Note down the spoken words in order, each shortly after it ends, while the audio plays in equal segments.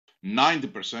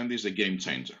90% is a game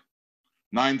changer.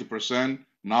 90%,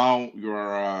 now you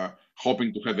are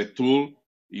hoping to have a tool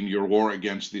in your war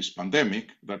against this pandemic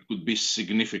that could be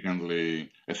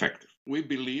significantly effective. We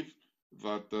believe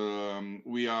that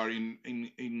we are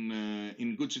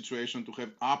in good situation to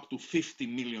have up to 50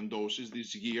 million doses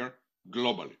this year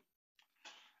globally.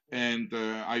 And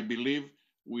I believe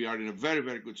we are in a very,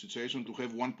 very good situation to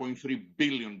have 1.3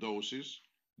 billion doses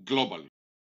globally.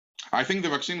 I think the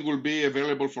vaccine will be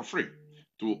available for free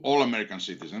to all American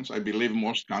citizens. I believe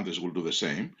most countries will do the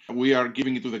same. We are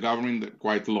giving it to the government at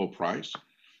quite low price.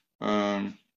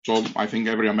 So I think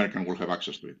every American will have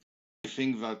access to it. I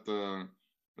think that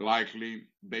likely,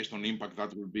 based on impact,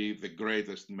 that will be the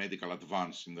greatest medical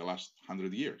advance in the last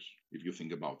 100 years, if you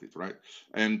think about it, right?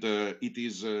 And it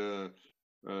is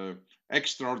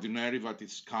extraordinary that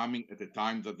it's coming at a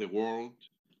time that the world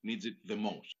needs it the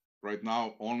most. Right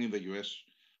now, only in the US,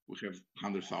 we have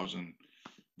 100,000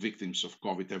 victims of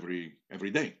COVID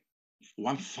every day,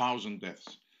 1,000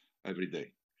 deaths every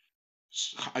day.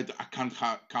 I can't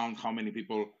count how many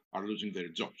people are losing their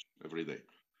jobs every day.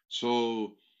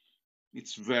 So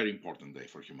it's very important day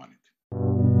for humanity.